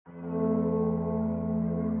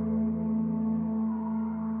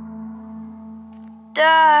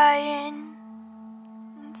dying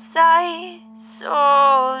inside,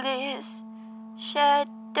 soul is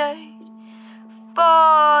shattered,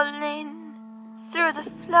 falling through the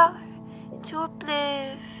floor into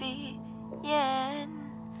oblivion,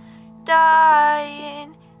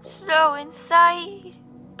 dying slow inside,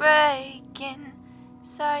 breaking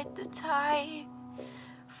inside the tide,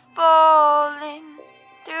 falling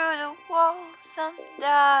through the walls. I'm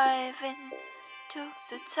diving to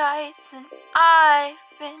the tides, and I've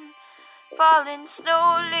been falling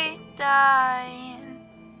slowly, dying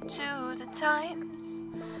to the times.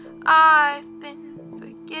 I've been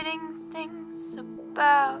forgetting things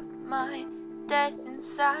about my death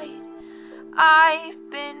inside. I've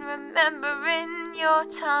been remembering your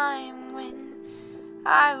time when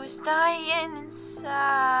I was dying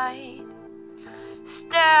inside.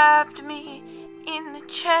 Stabbed me in the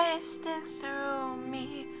chest and threw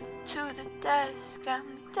me to the desk.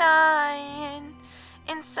 I'm dying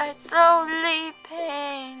inside slowly.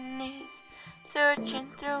 Pain is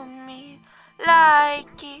searching through me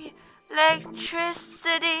like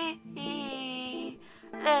electricity.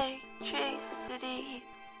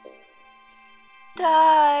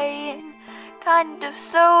 Dying, kind of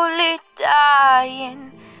slowly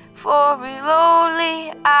dying, for real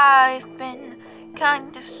only. I've been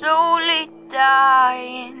kind of slowly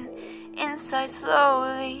dying inside,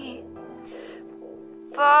 slowly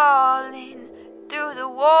falling through the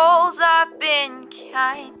walls. I've been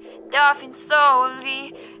kind of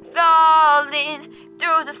slowly falling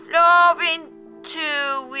through the floor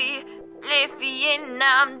into oblivion.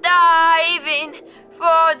 I'm diving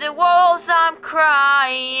for the walls. I'm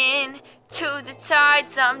crying to the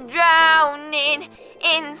tides. I'm drowning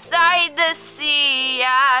inside the sea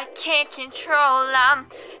I can't control. I'm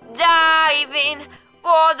diving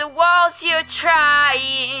for the walls. You're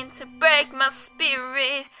trying to break my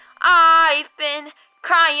spirit. I've been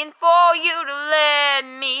crying for you to let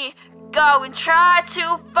me go and try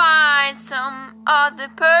to find some other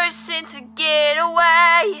person to get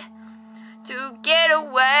away.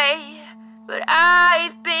 But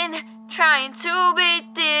I've been trying to be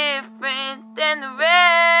different than the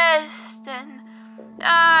rest, and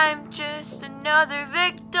I'm just another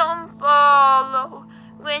victim. Follow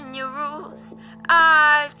when your rules.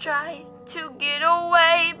 I've tried to get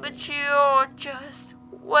away, but you're just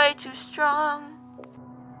way too strong.